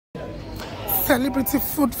celebrity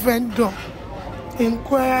food vendor in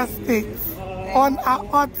Kwara State on our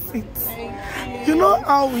hot seat. You know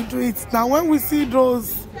how we do it now. When we see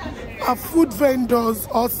those food vendors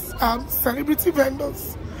or celebrity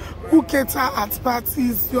vendors who cater at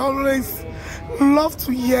parties, you always love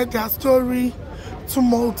to hear their story to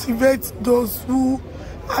motivate those who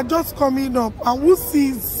are just coming up and who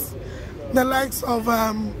sees the likes of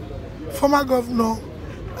former governor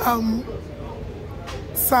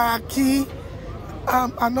Saraki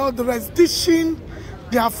and all the rest dishing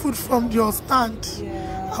their food from your stand.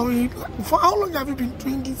 Yeah. For how long have you been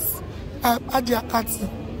doing this at your party?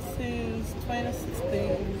 Since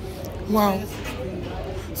 2016. Wow.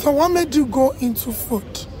 2016. So what made you go into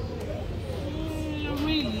food?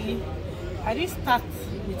 Really, I didn't start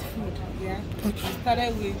with food. Yeah. Okay. I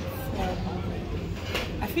started with.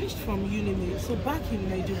 I finished from uni, so back in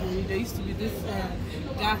Nigeria there used to be this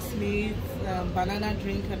gas meat, banana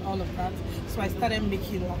drink and all of that. So I started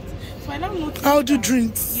making that. So I now noticed Healthy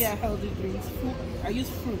drinks. Yeah, healthy drinks. Fruit. I use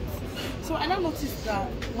fruits. So I now noticed that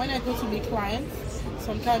when I go to meet clients,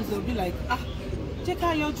 sometimes they'll be like,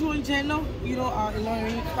 Jeka, you're doing Jeno, you know, our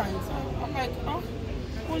Ilorin clients. I'm like,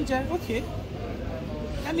 okay,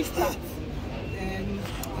 let me start. And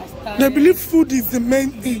I started. They believe food is the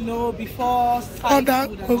main thing. You know, before Oh, that,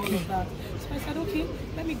 food and okay. all of that. So I said, okay,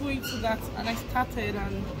 let me go into that. And I started,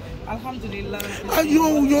 and alhamdulillah.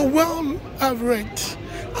 You're well read.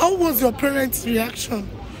 How was your parents' reaction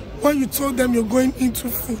when you told them you're going into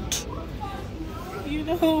food? You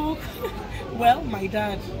know, well, my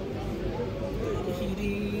dad, he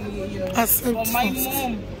did, you know. But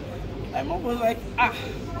my mom was like,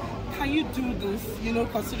 can you do this? You know,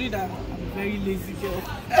 considering that I'm a very lazy girl.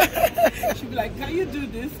 She'd be like, can you do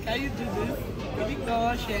this? Can you do this?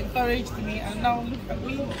 Because she encouraged me, and now look at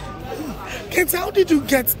me. Kate, how did you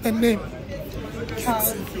get the name?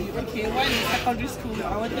 Okay, while in secondary school,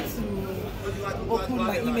 I wanted to open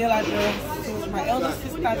my email address. So my elder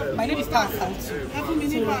sister, my name is Tasal. So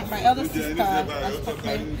my elder sister,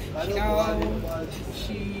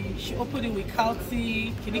 she opened it with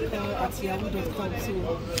Kalti Kiniko at yahoo.com.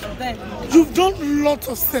 So then you've done lots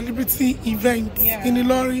of celebrity events in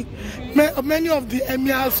Ilorin. Many of the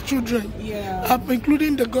emir's children,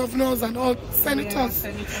 including the governors and all senators.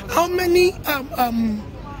 How many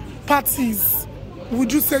parties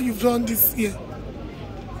would you say you've done this year?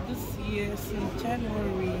 This year, since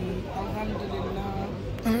January, alhamdulillah,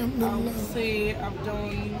 I would say I've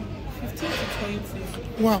done 15 to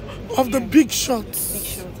 20. Wow. Of the big shots? Big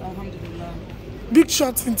shots, alhamdulillah. Big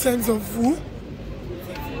shots in terms of who?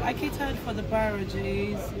 I catered for the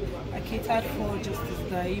barrages, I catered for Justice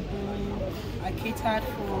Daibu, I catered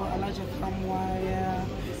for Alaja Kamwaya,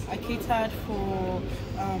 I catered for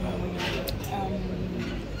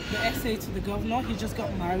the essay to the governor. He just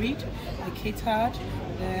got married. I catered.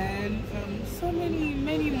 Then so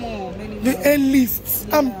many more. The A-lists.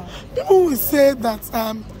 People will say that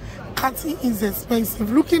catering is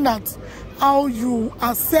expensive. Looking at how you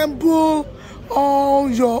assemble all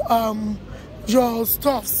your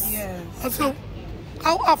stuffs. Yes. So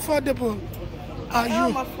how affordable are you?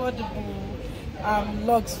 I'm affordable. I'm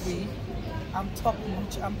luxury. I'm top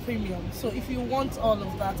notch. I'm premium. So if you want all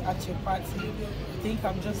of that at your party, I think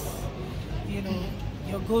I'm just, you know,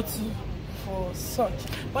 your go-to for such.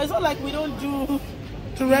 But it's not like we don't do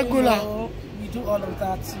the regular. You know, we do all of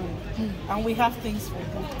that too, and we have things for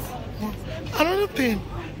both. Another thing,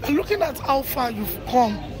 looking at how far you've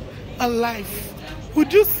come in life,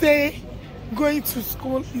 would you say going to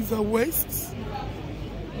school is a waste?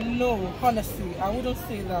 No, honestly, I wouldn't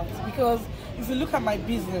say that, because if you look at my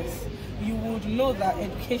business, you would know that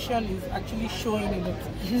education is actually showing in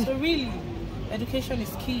it. So really, education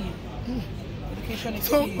is key. Education is key.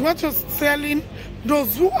 So what you're telling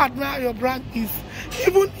those who admire your brand is,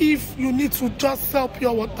 even if you need to just sell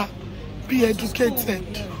pure water, be educated.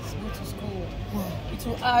 Yes, go to school. Wow. It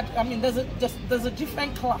will add. I mean, there's a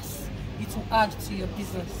different class. It will add to your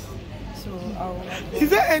business. So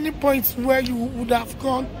is there any point where you would have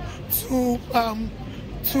gone to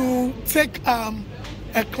take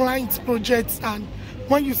a client's project, and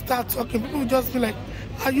when you start talking, people will just be like,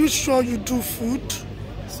 are you sure you do food?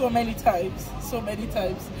 So many times. So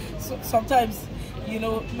sometimes, you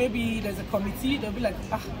know, maybe there's a committee, they'll be like,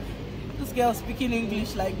 this girl speaking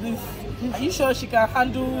English like this, are you sure she can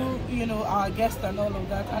handle, you know, our guests and all of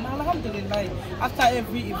that? And alhamdulillah, after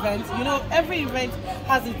every event, you know, every event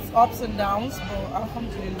has its ups and downs, but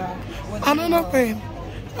alhamdulillah. Another thing,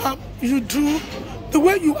 you do, the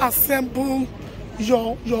way you assemble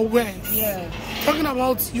your wares. Talking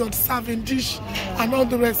about your serving dish and all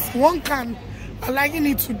the rest. One can liken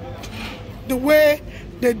it to the way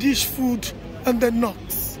they dish food in the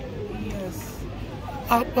north. Yes.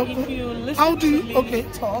 If you listen how do you to me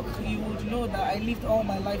talk, you would know that I lived all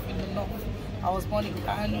my life in the north. I was born in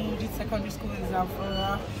Kano, did secondary school in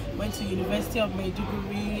Zamfara, went to University of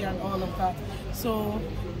Maiduguri and all of that. So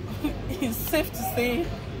it's safe to say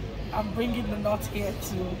I'm bringing the north here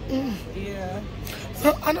too. Yeah.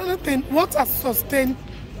 So another thing, what has sustained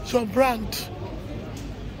your brand?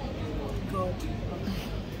 God.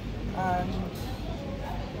 And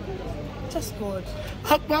just God.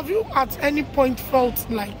 Have you at any point felt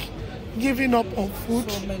like giving up on food?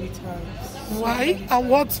 So many times. Why? And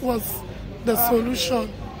what was the solution?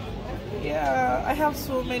 Yeah, I have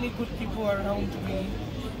so many good people around me.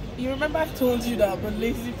 You remember I told you that I'm a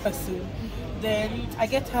lazy person. Then I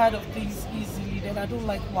get tired of things easily. Then I don't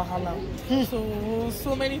like wahala.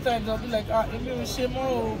 So many times I'll be like, but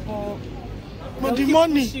the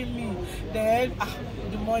money. Me. Then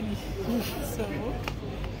the money. So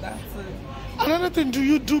that's it. Another thing, do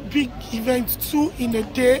you do big events 2 in a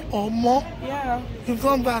day or more? Yeah. You've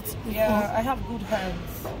done that before? Yeah, I have good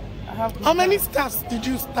hands. How many staffs did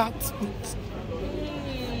you start with?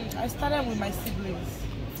 I started with my siblings.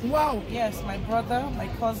 Wow. Yes, my brother, my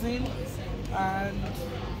cousin, and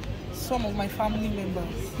some of my family members.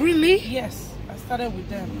 Really? Yes, I started with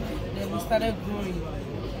them. Then we started growing.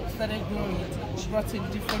 We brought in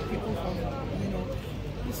different people from,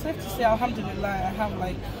 it's safe to say, alhamdulillah, I have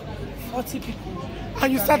like 40 people.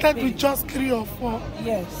 And you started with just 3 or 4?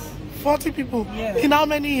 Yes. 40 people? Yes. In how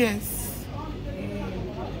many years?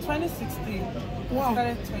 2016. Wow.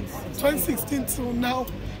 Started 2016. 2016 till now,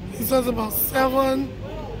 it was about 7.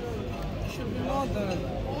 Should be more than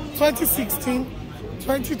 2016,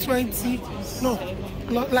 2020, no,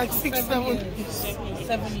 like 6, 7 years.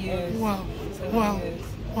 7 years. Wow. 7 Wow. years.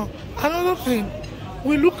 Wow. Another thing,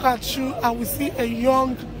 we look at you and we see a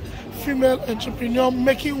young female entrepreneur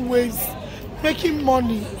making waves, making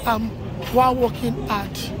money while working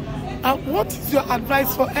hard. What is your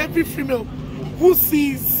advice for every female who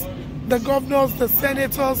sees the governors, the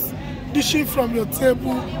senators dishing from your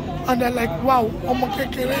table and they're like, wow,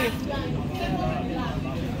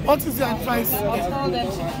 what is your advice? I tell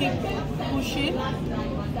them to keep pushing,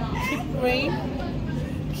 keep praying,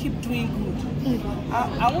 keep doing good.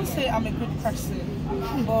 I won't say I'm a good person,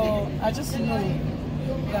 but I just know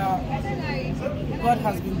that God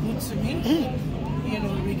has been good to me.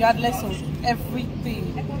 Regardless of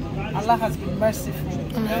everything, Allah has been merciful.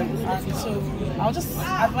 And so I'll just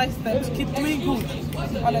advise them to keep doing good,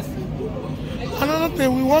 honestly. Another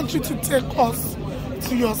thing, we want you to take us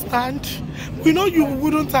to your stand. We know you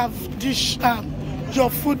wouldn't have dished your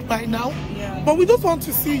food by now, but we just want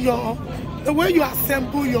to see the way you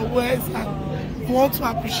assemble your wares and we want to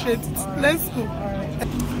appreciate it. Let's go.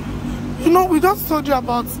 We just told you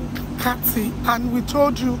about Kathy and we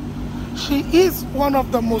told you she is one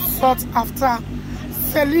of the most sought after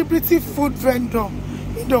celebrity food vendor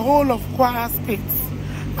in the whole of Kwara State.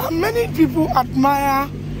 And many people admire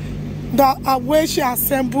the way she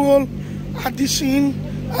assembles addition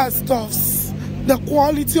stuffs, the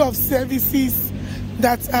quality of services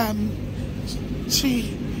that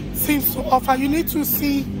she seems to offer. You need to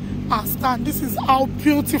see her stand. This is how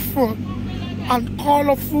beautiful and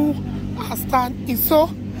colorful her stand is. So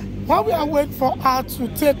while we are waiting for her to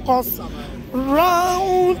take us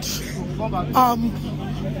round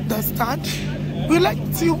the stand, we like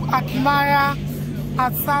to admire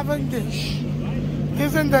her serving dish.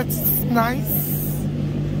 Isn't that nice?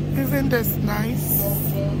 Isn't this nice?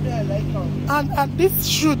 And this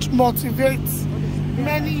should motivate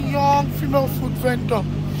many young female food vendors.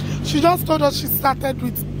 She just told us she started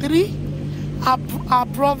with 3, her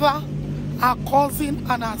brother, her cousin,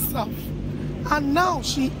 and herself. And now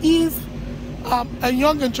she is a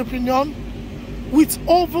young entrepreneur with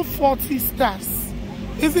over 40 stars.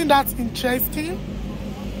 Isn't that interesting?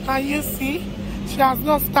 Can you see? She has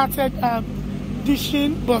not started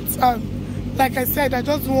dishing, but like I said, I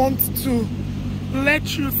just want to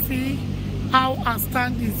let you see how her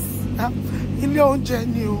stand is in your own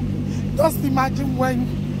journey. Just imagine when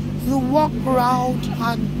you walk around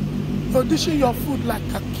and you're dishing your food like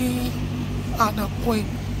a king and a queen.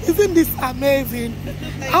 Isn't this amazing?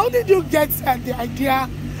 How did you get the idea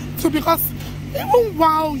to? Because even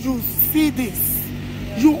while you see this,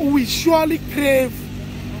 you will surely crave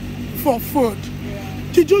for food.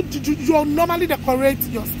 Did you normally decorate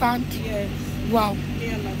your stand? Yes. Wow. Me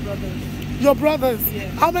and my brothers. Your brothers?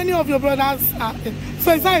 Yes. How many of your brothers are in?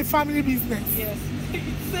 So is that a family business? Yes.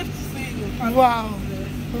 It's safe to say your family. Wow.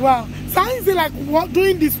 Business. Wow. So how is it like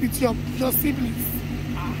doing this with your siblings?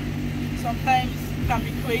 Sometimes can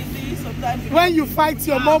be crazy. Sometimes when you fight,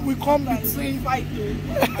 your mom will come between. Fight though.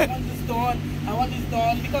 I want this done. I want this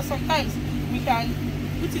done, because sometimes we can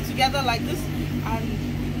put it together like this,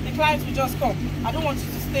 and the clients will just come. I don't want you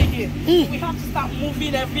to stay here. We have to start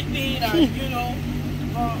moving everything, and you know.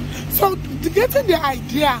 So getting the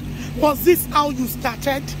idea, was this how you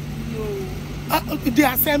started? No. The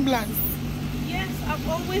assemblance? Yes, I've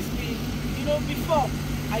always been, you know, before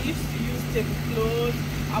I used to use tablecloths,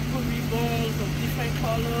 I put ribbons of different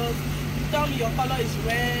colors. You tell me your color is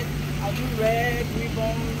red, I'll do red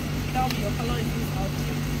ribbons. You tell me your color is this, I'll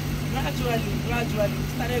do. Gradually, we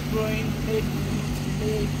started growing, we made boots, we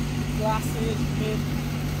made glasses, we made.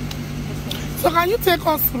 So can you take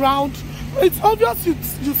us around? It's obvious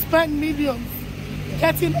you spend millions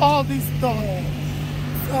getting all this done.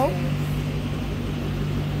 So,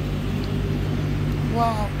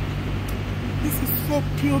 wow, this is so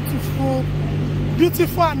beautiful,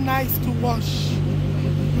 beautiful and nice to watch.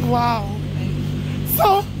 Wow.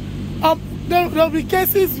 So, there'll be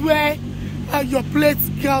cases where your plates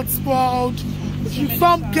get spoiled,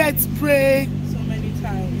 some get sprayed. So many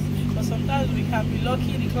times. But sometimes we can be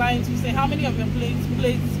lucky. The clients will say, how many of your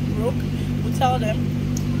plates broke? We'll tell them,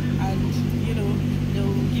 and you know,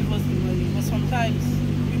 they'll give us the money. But sometimes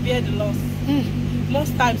we bear the loss.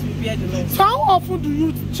 Most times we bear the loss. So how often do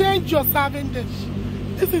you change your serving dish?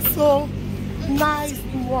 This is so nice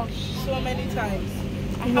to watch. So many times.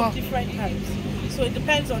 I have different types. So it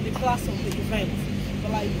depends on the class of the event.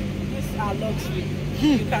 But like, these are luxury.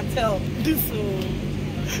 You can tell.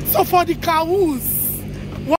 So for the cows,